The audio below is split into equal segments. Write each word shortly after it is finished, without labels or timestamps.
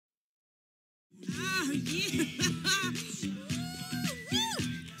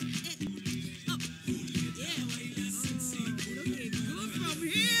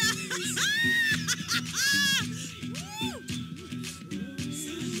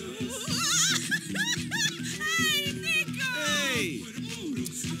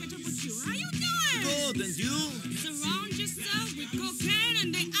And you? Surround yourself with cocaine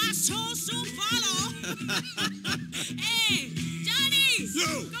and the assholes who follow. Hey, Johnny!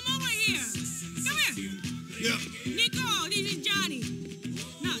 Yo! Come over here. Come here. Yeah. Nico, this is Johnny.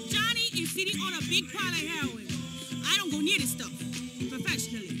 Now, Johnny is sitting on a big pile of heroin. I don't go near this stuff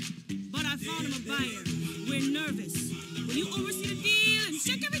professionally, but I found him a buyer. We're nervous. Will you oversee the deal and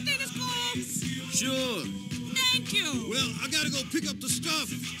check everything is cool? Sure. Thank you. Well, I gotta go pick up the stuff,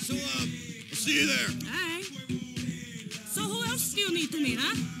 so, I'll see you there. All right. So who else do you need to meet,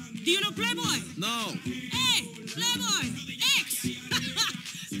 huh? Do you know Playboy? No. Hey, Playboy, X.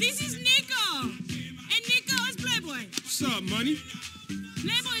 This is Nico. And Nico is Playboy. What's up, money?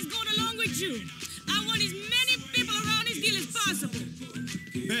 Playboy is going along with you. I want as many people around this deal as possible.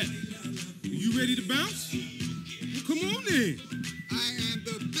 Bet. You ready to bounce? Well, come on then. I am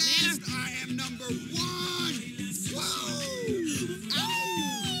the best. Later. I am number one. Whoa!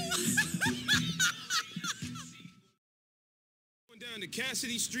 Going down to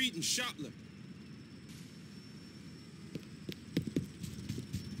Cassidy Street and Shopler.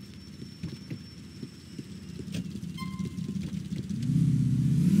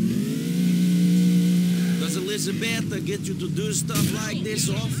 Does Elizabeth get you to do stuff like this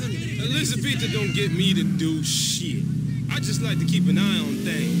often? Elizabeth don't get me to do shit. I just like to keep an eye on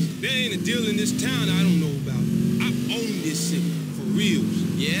things. There ain't a deal in this town I don't know about. I own this city, for reals.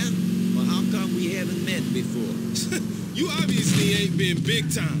 Yeah? Well, how come we haven't met before? You obviously ain't been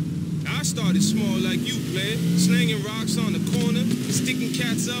big time. I started small like you, player. Slinging rocks on the corner, sticking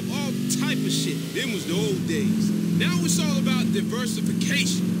cats up, all type of shit. Them was the old days. Now it's all about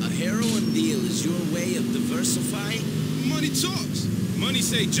diversification. A heroin deal is your way of diversifying? Money talks. Money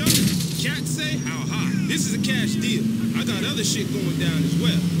say jump. Cats say how high. This is a cash deal. I got other shit going down as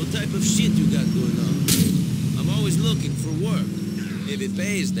well. What type of shit you got going on? I'm always looking for work. If it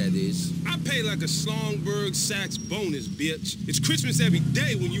pays, that is. I pay like a Slongberg Sachs bonus, bitch. It's Christmas every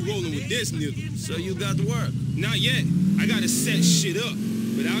day when you rolling with this nigga. So you got work? Not yet. I gotta set shit up.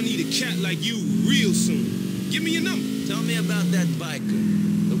 But I'll need a cat like you real soon. Give me your number. Tell me about that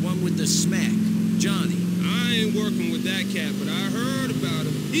biker. The one with the smack. Johnny. I ain't working with that cat, but I heard about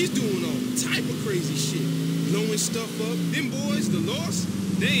him. He's doing all type of crazy shit. Blowing stuff up. Them boys, the Lost,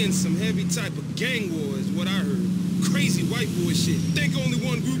 they in some heavy type of gang war is what I heard. Crazy white boy shit. Think only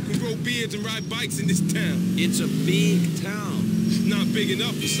one group can grow beards and ride bikes in this town. It's a big town. Not big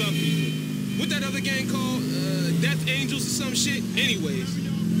enough for some people. What that other gang called? Death Angels or some shit? Anyways,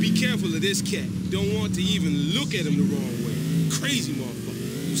 be careful of this cat. Don't want to even look at him the wrong way. Crazy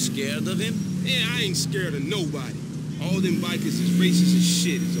motherfucker. You scared of him? Yeah, I ain't scared of nobody. All them bikers is racist as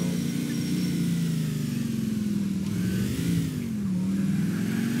shit is all.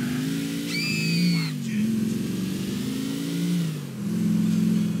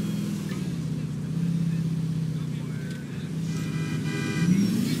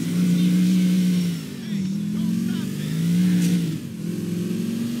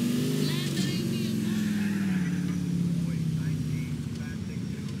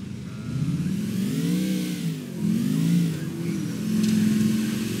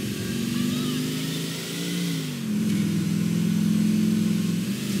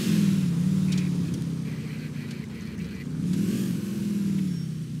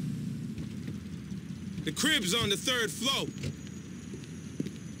 The crib's on the 3rd floor.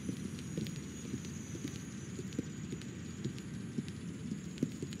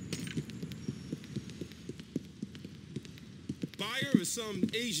 Buyer is some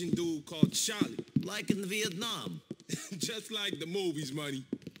Asian dude called Charlie. Like in Vietnam. Just like the movies, money.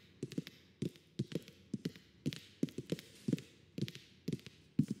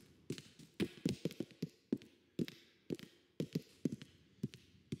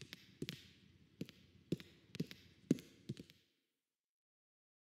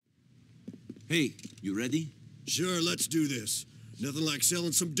 Hey, you ready? Sure, let's do this. Nothing like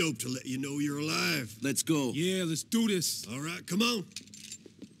selling some dope to let you know you're alive. Let's go. Yeah, let's do this. All right, come on.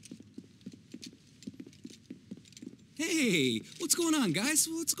 Hey, what's going on, guys?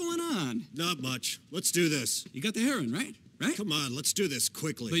 What's going on? Not much. Let's do this. You got the heroin, right? Right? Come on, let's do this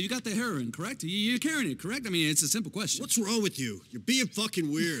quickly. But you got the heroin, correct? You're carrying it, correct? I mean, it's a simple question. What's wrong with you? You're being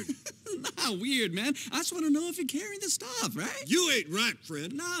fucking weird. Not weird, man. I just want to know if you're carrying the stuff, right? You ain't right,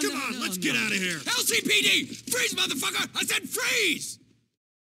 friend. No, Come no, on, no, let's no. get out of here. LCPD! Freeze, motherfucker! I said freeze!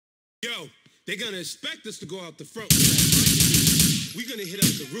 Yo, They're gonna expect us to go out the front with that. We're gonna hit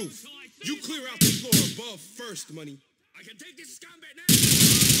up the roof. You clear out the floor above first, Money. I can take this combat now.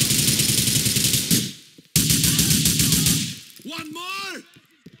 One more.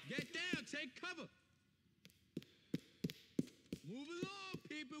 Get down, take cover. Move along,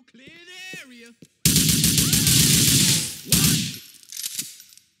 people. Clear the area. What?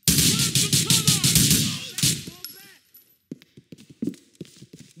 Grab some cover. Fall back.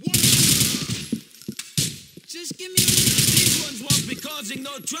 Just give me a minute. These ones won't be causing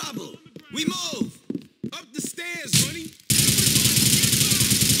no trouble. We move. Up the stairs, Money.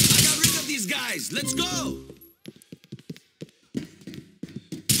 I got rid of these guys. Let's go.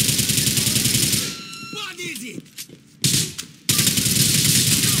 What is it?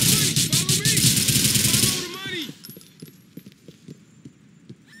 Follow me. Follow the Money.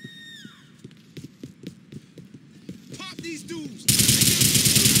 Pop these dudes.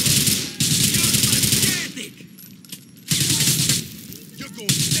 You're pathetic. You're going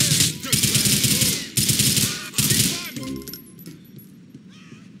down, dirtbag. Stick by me.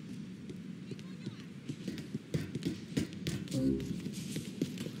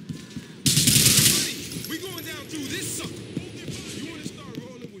 Money, we going down through this sucker. You want to start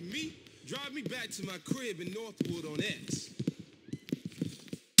rolling with me? Drive me back to my crib in Northwood on X.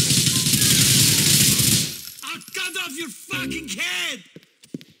 I'll cut off your fucking head.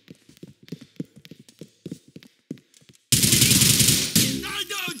 I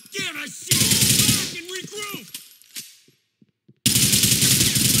don't give a shit. Back and regroup.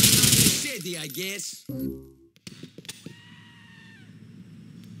 City, I guess.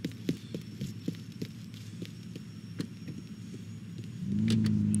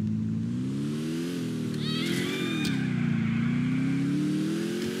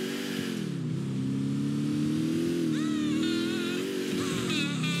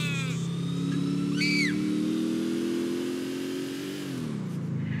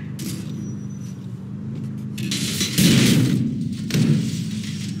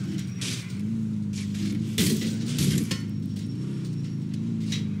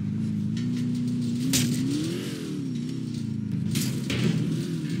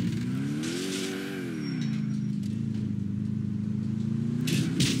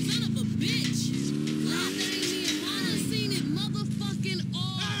 Son of a bitch! Glad that ain't me and mine. I've seen it motherfucking all.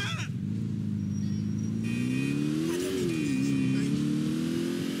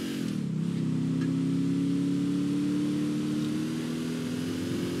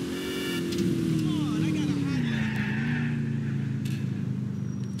 Come on, I gotta hide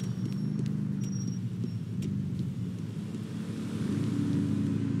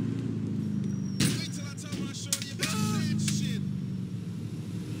Wait till I tell my shorty about that shit.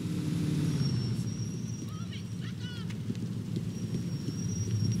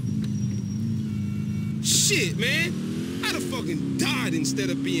 Shit, man. I'd have fucking died instead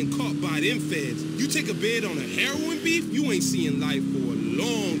of being caught by them feds. You take a bid on a heroin beef, you ain't seeing life for a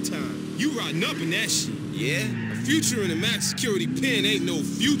long time. You riding up in that shit. Yeah? A future in a max security pen ain't no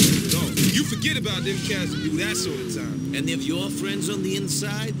future at all. You forget about them cats who do that sort of time. Any of your friends on the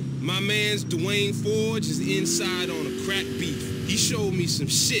inside? My man's Dwayne Forge is inside on a crack beef. He showed me some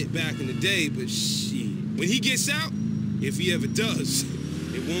shit back in the day, but shit. When he gets out, if he ever does,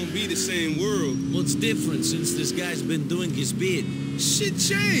 it won't be the same world. What's different since this guy's been doing his bid? Shit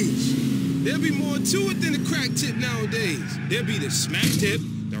changed. There'll be more to it than the crack tip nowadays. There'll be the smack tip,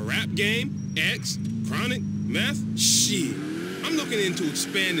 the rap game, X, chronic, meth. Shit. I'm looking into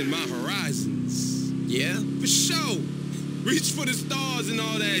expanding my horizons. Yeah? For sure. Reach for the stars and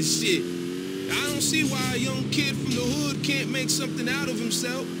all that shit. I don't see why a young kid from the hood can't make something out of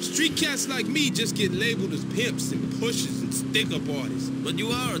himself. Street cats like me just get labeled as pimps and pushers and stick-up artists. But you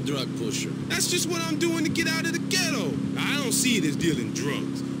are a drug pusher. That's just what I'm doing to get out of the ghetto. I don't see it as dealing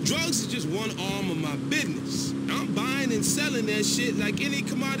drugs. Drugs is just one arm of my business. I'm buying and selling that shit like any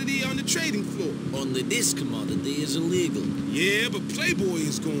commodity on the trading floor. Only this commodity is illegal. Yeah, but Playboy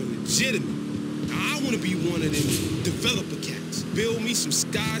is going legitimate. I want to be one of them developer cats. Build me some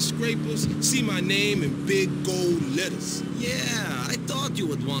skyscrapers, see my name in big gold letters. Yeah, I thought you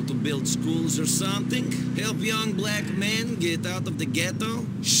would want to build schools or something. Help young black men get out of the ghetto.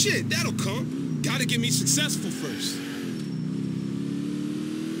 Shit, that'll come. Gotta get me successful first.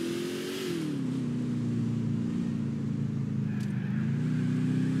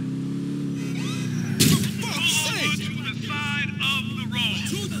 For fuck's sake! to the side of the road.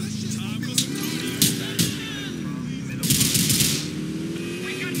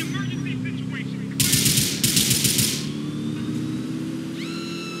 We got an emergency situation.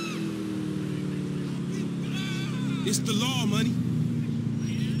 It's the law, money.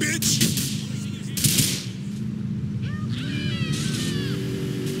 Bitch!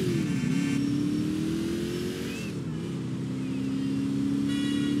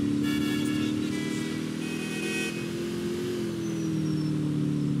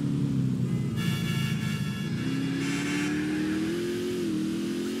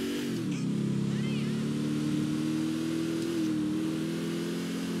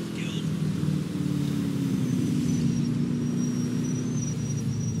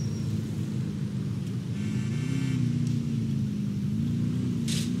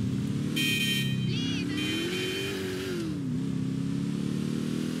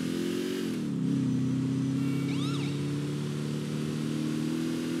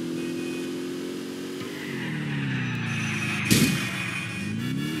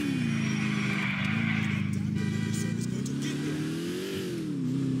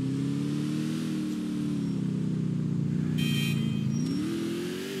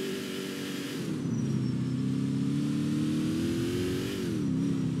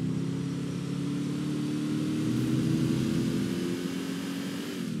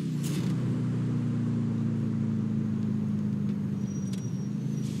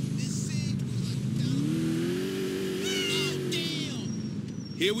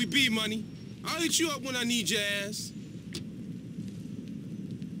 Here we be, money. I'll hit you up when I need your ass.